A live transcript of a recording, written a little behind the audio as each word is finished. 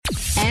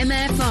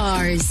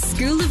MFR's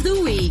School of the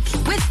Week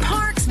with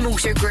Parks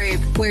Motor Group,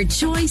 where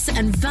choice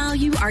and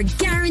value are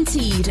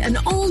guaranteed in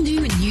all new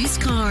and used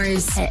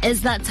cars. It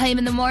is that time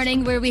in the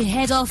morning where we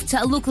head off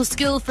to a local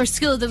school for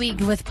School of the Week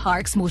with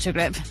Parks Motor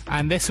Group.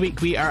 And this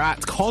week we are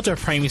at Cawdor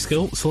Primary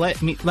School, so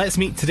let's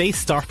meet today's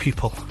star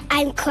pupil.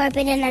 I'm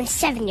Korbyn and I'm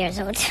 7 years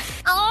old.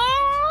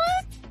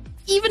 Oh,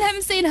 even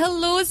him saying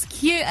hello is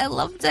cute. I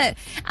loved it.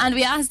 And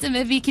we asked him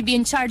if he could be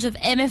in charge of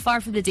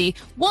MFR for the day.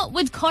 What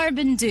would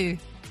Korbyn do?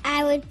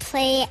 I would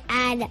play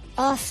an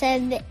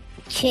awesome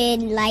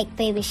tune like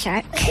Baby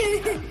Shark.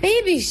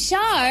 Baby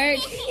Shark?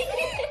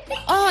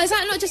 Oh, is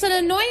that not just an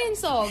annoying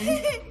song?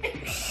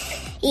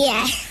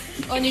 Yeah.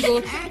 On you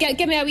go.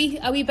 Give me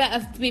a wee bit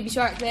of Baby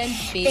Shark then.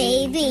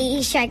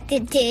 Baby Shark,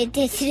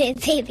 Baby Shark,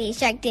 Baby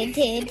Shark.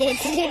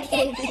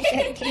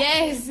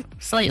 Yes.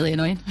 Slightly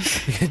annoying.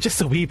 Just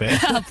a wee bit.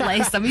 Oh,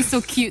 bless him. He's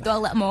so cute though. I'll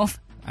let him off.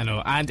 I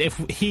know. And if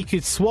he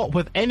could swap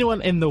with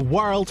anyone in the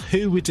world,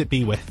 who would it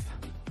be with?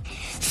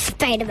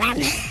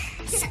 Spider-Man.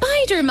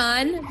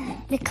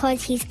 Spider-Man?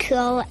 Because he's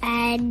cool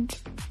and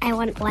I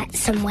want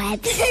some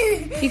webs.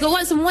 You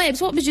want some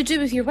webs? What would you do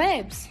with your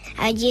webs?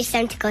 I would use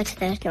them to go to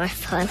the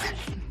North Pole.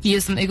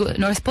 Use them to go to the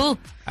North Pole?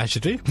 As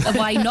you do.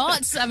 Why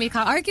not? I mean, you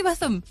can't argue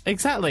with him.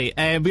 Exactly.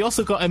 We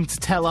also got him to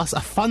tell us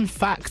a fun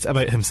fact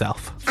about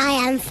himself. I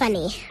am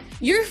funny.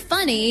 You're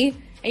funny?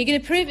 Are you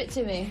going to prove it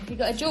to me? You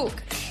got a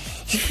joke?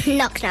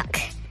 Knock knock.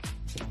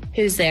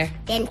 Who's there?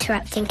 The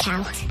interrupting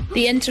cow.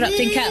 The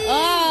interrupting cat.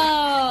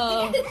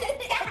 Oh!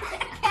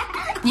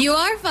 You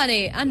are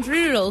funny and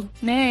rural.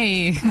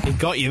 Nay. He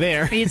got you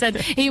there. He said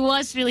he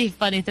was really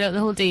funny throughout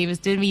the whole day. He was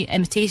doing me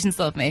imitations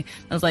of me.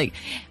 I was like,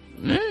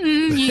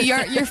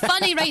 you're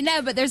funny right now,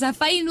 but there's a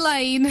fine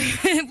line.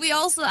 We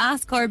also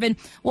asked Korbyn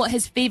what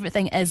his favourite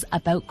thing is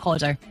about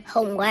Cawdor.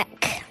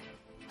 Homework.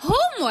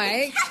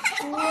 Homework?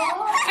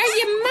 Are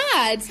you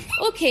mad?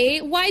 Okay,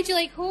 why do you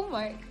like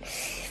homework?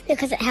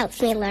 Because it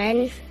helps me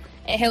learn.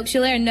 It helps you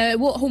learn. Now,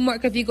 what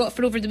homework have you got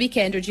for over the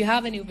weekend, or do you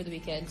have any over the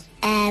weekend?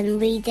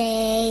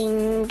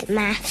 Reading,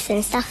 maths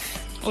and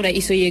stuff.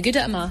 Alright, so you're good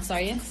at maths, are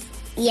you?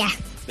 Yeah.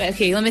 Right,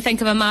 okay, let me think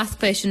of a math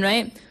question,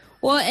 right?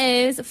 What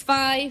is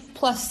 5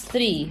 plus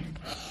 3?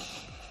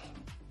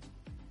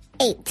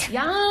 8.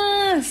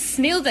 Yes,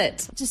 nailed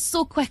it. Just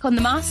so quick on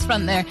the maths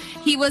front there.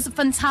 He was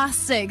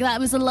fantastic. That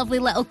was a lovely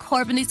little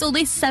Korbyn. He's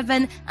only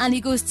 7 and he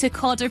goes to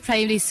Cawdor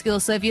Primary School.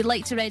 So if you'd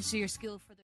like to register your school for